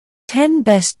10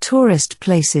 Best Tourist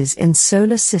Places in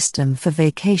Solar System for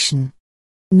Vacation.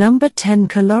 Number 10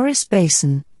 Caloris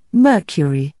Basin,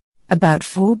 Mercury. About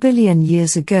 4 billion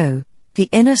years ago, the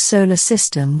inner solar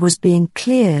system was being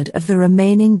cleared of the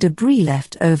remaining debris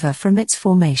left over from its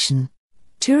formation.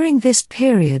 During this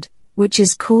period, which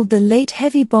is called the Late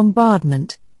Heavy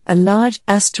Bombardment, a large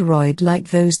asteroid like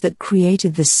those that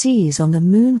created the seas on the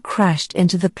Moon crashed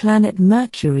into the planet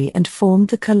Mercury and formed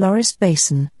the Caloris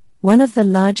Basin, one of the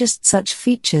largest such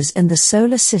features in the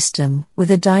solar system,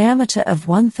 with a diameter of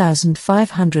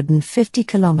 1,550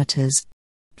 kilometers.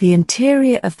 The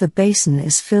interior of the basin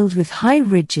is filled with high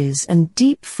ridges and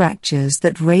deep fractures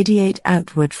that radiate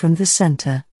outward from the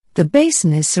center. The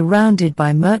basin is surrounded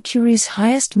by Mercury's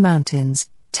highest mountains,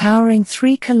 towering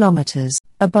 3 kilometers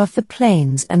above the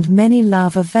plains, and many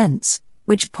lava vents,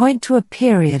 which point to a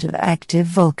period of active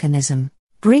volcanism.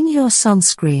 Bring your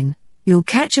sunscreen. You'll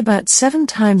catch about 7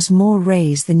 times more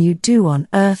rays than you do on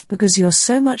Earth because you're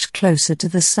so much closer to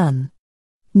the Sun.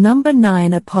 Number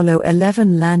 9 Apollo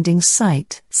 11 Landing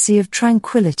Site, Sea of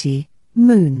Tranquility,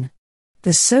 Moon.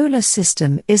 The solar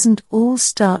system isn't all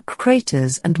stark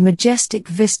craters and majestic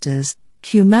vistas.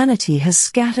 Humanity has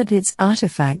scattered its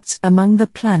artifacts among the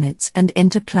planets and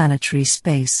interplanetary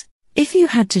space. If you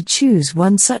had to choose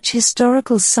one such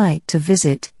historical site to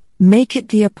visit, make it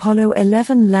the Apollo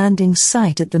 11 landing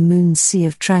site at the Moon's Sea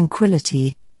of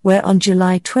Tranquility, where on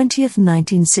July 20,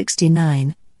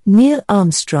 1969, Neil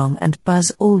Armstrong and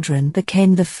Buzz Aldrin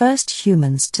became the first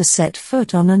humans to set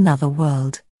foot on another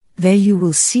world. There you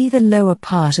will see the lower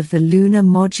part of the lunar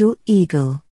module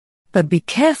Eagle. But be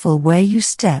careful where you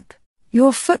step.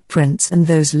 Your footprints and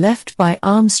those left by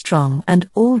Armstrong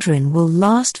and Aldrin will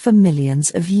last for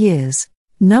millions of years.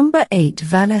 Number 8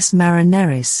 Valles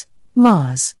Marineris,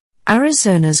 Mars.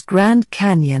 Arizona's Grand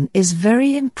Canyon is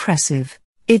very impressive.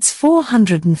 It's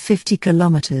 450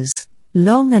 kilometers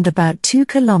long and about 2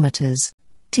 kilometers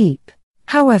deep.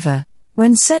 However,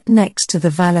 when set next to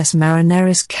the Valles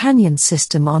Marineris canyon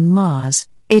system on Mars,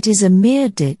 it is a mere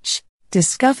ditch,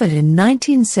 discovered in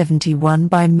 1971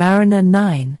 by Mariner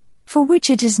 9, for which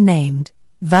it is named.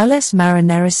 Valles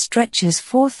Marineris stretches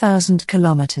 4,000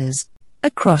 kilometers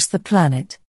across the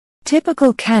planet.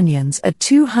 Typical canyons are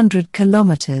 200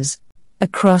 kilometers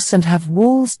across and have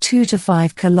walls 2 to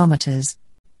 5 kilometers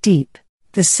deep.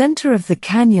 The center of the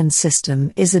canyon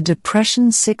system is a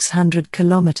depression 600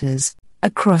 kilometers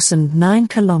across and 9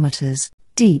 kilometers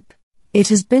deep. It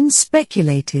has been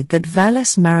speculated that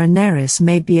Valles Marineris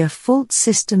may be a fault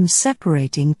system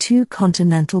separating 2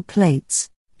 continental plates.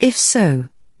 If so,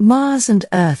 Mars and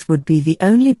Earth would be the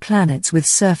only planets with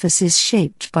surfaces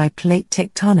shaped by plate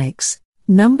tectonics.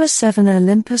 Number 7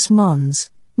 Olympus Mons,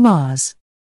 Mars.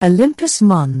 Olympus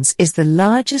Mons is the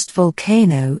largest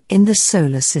volcano in the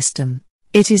solar system.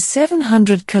 It is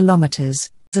 700 kilometers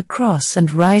across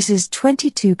and rises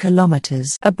 22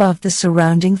 kilometers above the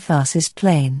surrounding Tharsis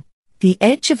plain. The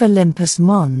edge of Olympus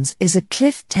Mons is a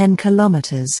cliff 10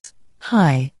 kilometers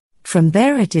high. From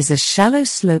there it is a shallow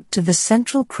slope to the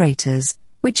central craters,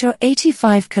 which are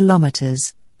 85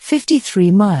 kilometers,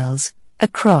 53 miles,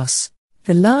 across.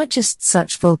 The largest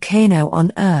such volcano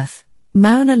on Earth,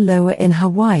 Mauna Loa in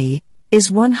Hawaii,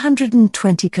 is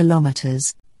 120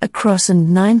 kilometers across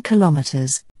and 9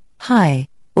 kilometers high,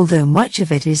 although much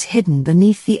of it is hidden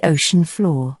beneath the ocean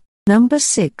floor. Number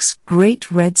 6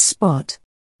 Great Red Spot.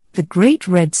 The Great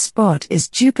Red Spot is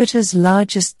Jupiter's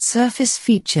largest surface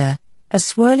feature, a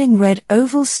swirling red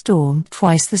oval storm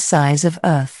twice the size of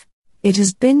Earth. It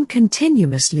has been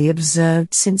continuously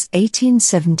observed since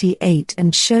 1878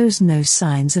 and shows no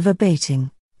signs of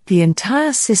abating. The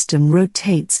entire system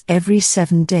rotates every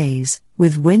 7 days,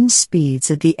 with wind speeds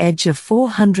at the edge of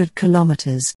 400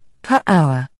 kilometers per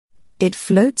hour. It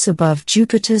floats above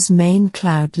Jupiter's main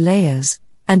cloud layers,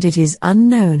 and it is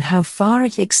unknown how far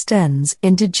it extends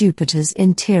into Jupiter's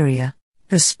interior.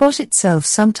 The spot itself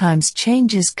sometimes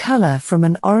changes color from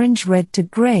an orange-red to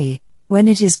gray, when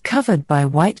it is covered by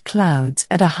white clouds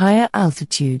at a higher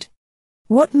altitude.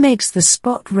 What makes the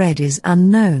spot red is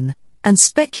unknown, and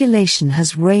speculation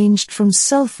has ranged from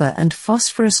sulfur and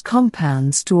phosphorus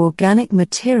compounds to organic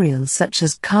materials such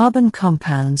as carbon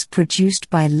compounds produced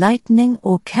by lightning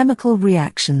or chemical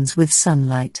reactions with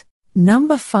sunlight.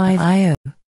 Number 5 Io.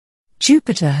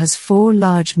 Jupiter has 4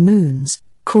 large moons,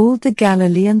 called the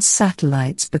Galilean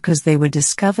satellites because they were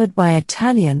discovered by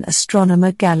Italian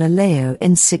astronomer Galileo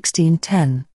in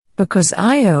 1610. Because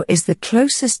Io is the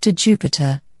closest to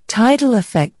Jupiter, tidal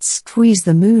effects squeeze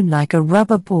the moon like a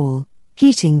rubber ball,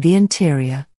 heating the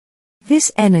interior.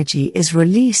 This energy is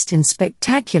released in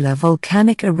spectacular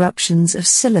volcanic eruptions of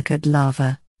silicate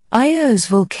lava. Io's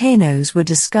volcanoes were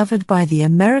discovered by the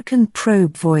American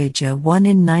probe Voyager 1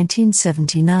 in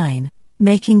 1979,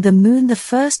 making the Moon the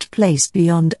first place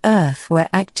beyond Earth where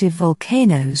active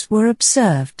volcanoes were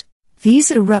observed.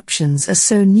 These eruptions are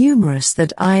so numerous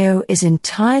that Io is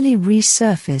entirely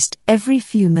resurfaced every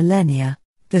few millennia.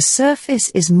 The surface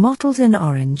is mottled in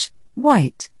orange,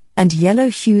 white, and yellow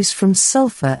hues from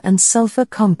sulfur and sulfur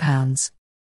compounds.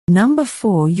 Number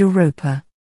 4. Europa.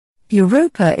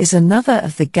 Europa is another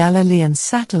of the Galilean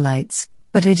satellites,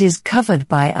 but it is covered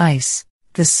by ice.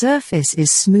 The surface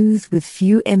is smooth with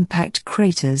few impact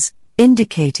craters,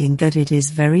 indicating that it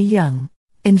is very young.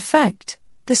 In fact,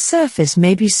 the surface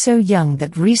may be so young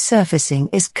that resurfacing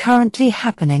is currently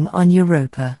happening on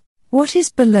Europa. What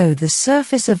is below the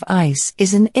surface of ice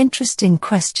is an interesting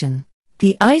question.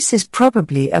 The ice is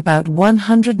probably about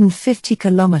 150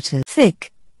 kilometers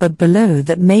thick, but below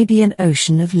that may be an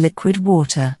ocean of liquid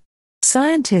water.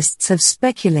 Scientists have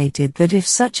speculated that if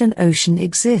such an ocean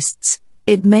exists,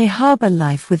 it may harbor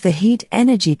life with the heat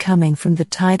energy coming from the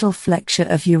tidal flexure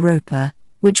of Europa,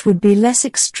 which would be less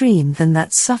extreme than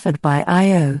that suffered by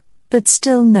Io, but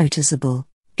still noticeable.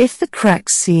 If the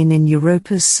cracks seen in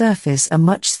Europa's surface are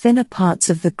much thinner parts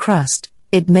of the crust,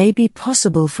 it may be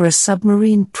possible for a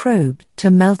submarine probe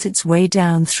to melt its way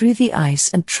down through the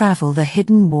ice and travel the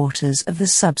hidden waters of the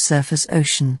subsurface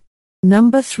ocean.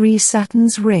 Number 3.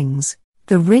 Saturn's Rings.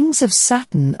 The rings of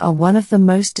Saturn are one of the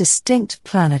most distinct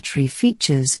planetary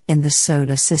features in the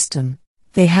solar system.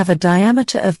 They have a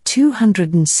diameter of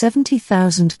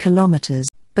 270,000 kilometers,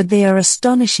 but they are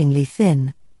astonishingly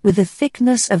thin, with a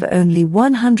thickness of only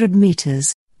 100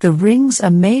 meters. The rings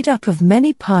are made up of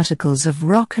many particles of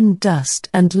rock and dust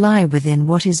and lie within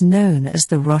what is known as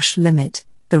the Roche limit,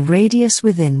 the radius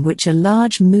within which a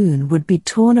large moon would be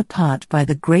torn apart by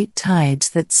the great tides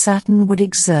that Saturn would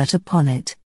exert upon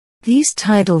it. These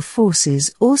tidal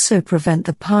forces also prevent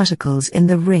the particles in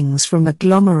the rings from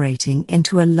agglomerating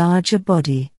into a larger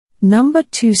body. Number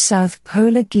 2. South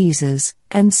Polar Geysers.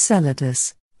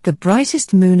 Enceladus. The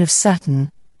brightest moon of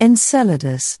Saturn,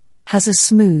 Enceladus, has a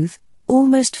smooth,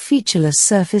 almost featureless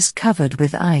surface covered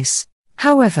with ice.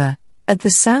 However, at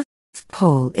the south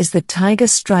pole is the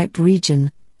tiger-striped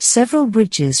region, several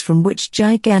ridges from which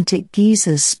gigantic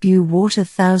geysers spew water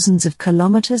thousands of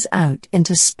kilometers out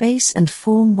into space and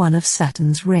form one of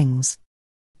Saturn's rings.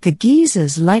 The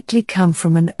geysers likely come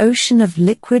from an ocean of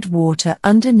liquid water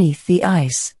underneath the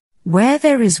ice. Where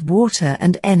there is water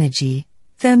and energy,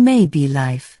 there may be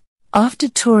life. After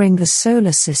touring the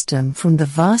solar system from the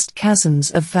vast chasms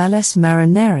of Valles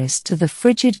Marineris to the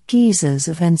frigid geysers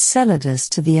of Enceladus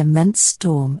to the immense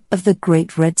storm of the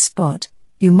Great Red Spot,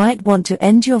 you might want to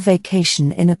end your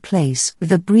vacation in a place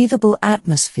with a breathable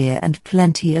atmosphere and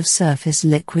plenty of surface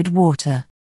liquid water.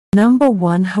 Number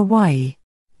 1. Hawaii.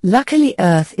 Luckily,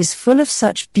 Earth is full of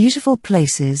such beautiful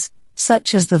places,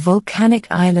 such as the volcanic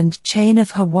island chain of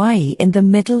Hawaii in the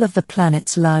middle of the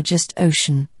planet's largest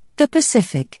ocean, the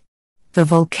Pacific. The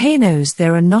volcanoes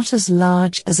there are not as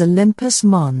large as Olympus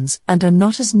Mons and are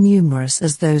not as numerous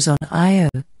as those on Io,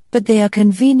 but they are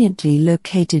conveniently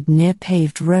located near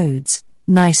paved roads,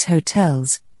 nice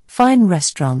hotels, fine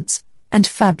restaurants, and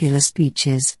fabulous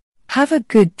beaches. Have a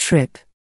good trip.